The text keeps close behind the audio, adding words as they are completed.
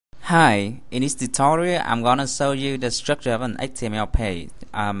Hi, in this tutorial I'm gonna show you the structure of an HTML page.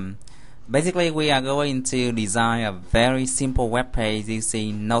 Basically we are going to design a very simple web page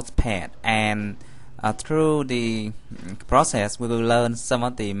using Notepad, and through the process we will learn some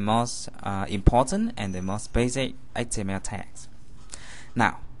of the most important and the most basic HTML tags.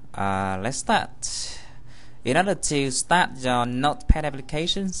 Now let's start. In order to start your Notepad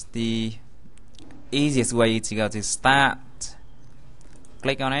applications, the easiest way is to go to Start,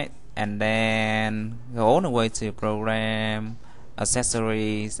 click on it, and then go all the way to Program,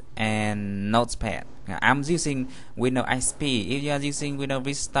 Accessories, and Notepad. Now, I'm using Windows XP. If you are using Windows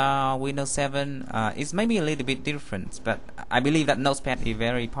Vista, Windows 7, it's maybe a little bit different, but I believe that Notepad is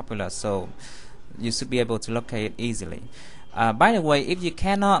very popular, so you should be able to locate it easily. By the way, if you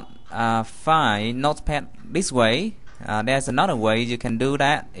cannot find Notepad this way, there's another way you can do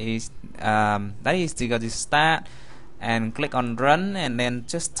that. That is to go to Start and click on Run, and then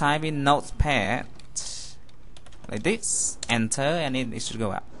just type in Notepad like this, enter, and it should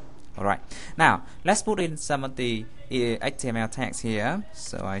go up. Alright, now let's put in some of the HTML tags here.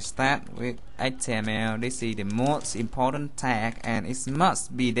 So I start with HTML. This is the most important tag and it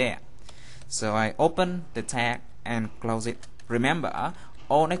must be there. So I open the tag and close it. Remember,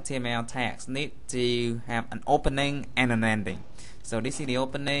 all HTML tags need to have an opening and an ending. So this is the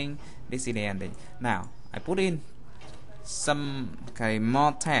opening, this is the ending. Now I put in some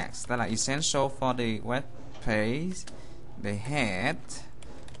more tags that are essential for the web page. The head,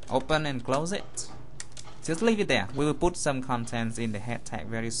 open and close it. Just leave it there. We will put some contents in the head tag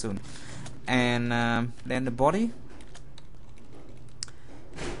very soon. And then the body,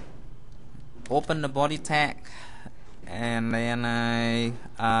 open the body tag, and then I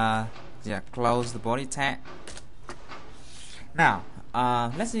close the body tag. Now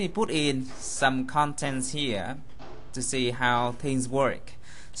let's put in some contents here to see how things work.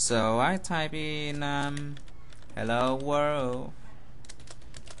 So I type in hello world.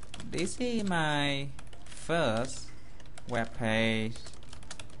 This is my first web page.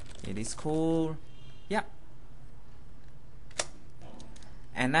 It is cool. Yep.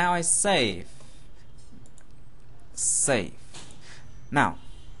 And now I save. Now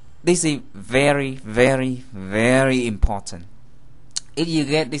this is very important. If you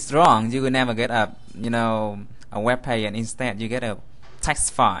get this wrong, you will never get a web page, and instead you get a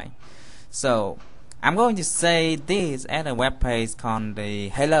text file. So I'm going to say this as a web page called the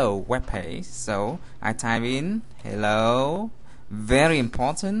hello web page. So I type in hello. Very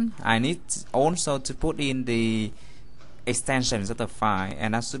important. I need also to put in the extensions of the file,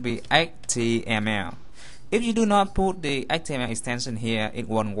 and that should be HTML. If you do not put the HTML extension here, it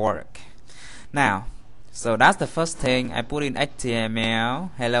won't work. Now, so that's the first thing. I put in HTML,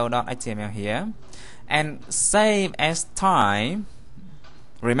 hello.html here, and save as time.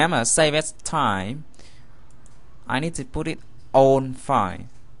 Remember, save as time. I need to put it on file.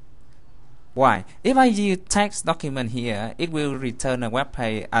 Why? If I use text document here, it will return a web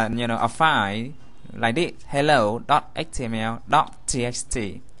page, a file like this,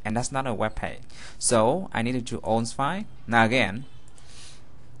 hello.html.txt, and that's not a web page. So I need to choose on file. Now again,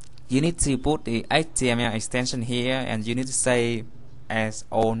 you need to put the HTML extension here, and you need to save as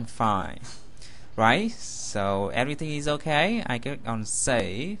on file. Right? So everything is okay. I click on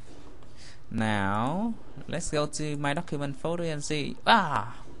save. Now let's go to my document folder and see a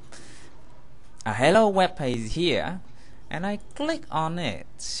hello web page here, and I click on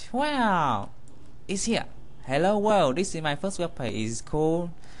it. Wow, it's here. Hello world. This is my first web page. It's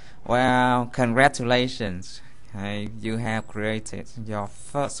cool. Well, congratulations. You have created your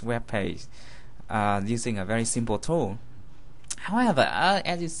first web page using a very simple tool. However,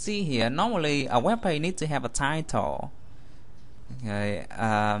 as you see here, normally a web page needs to have a title at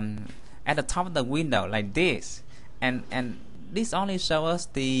the top of the window like this, and this only shows us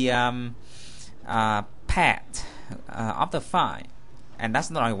the path of the file, and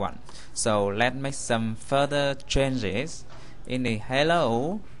that's not what I want. So let's make some further changes in the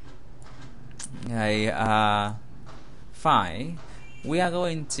hello file. We are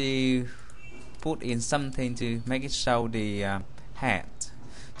going to put in something to make it show the head.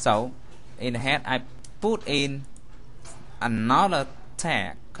 So in the head I put in another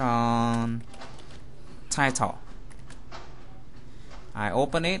tag called title. I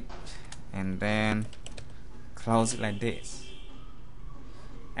open it and then close it like this,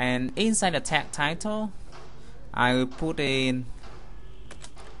 and inside the tag title I will put in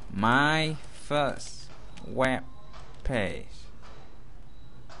my first web page,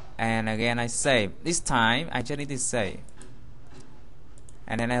 and again I save. This time I just need to save,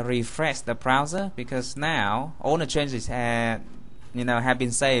 and then I refresh the browser, because now all the changes have have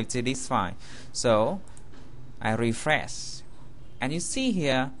been saved to this file. So I refresh, and you see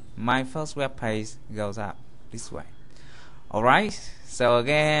here my first web page goes up this way. Alright, so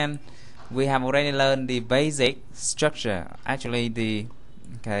again we have already learned the basic structure, actually the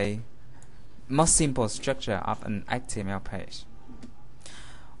most simple structure of an HTML page.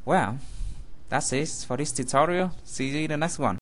 Well, that's it for this tutorial. See you in the next one.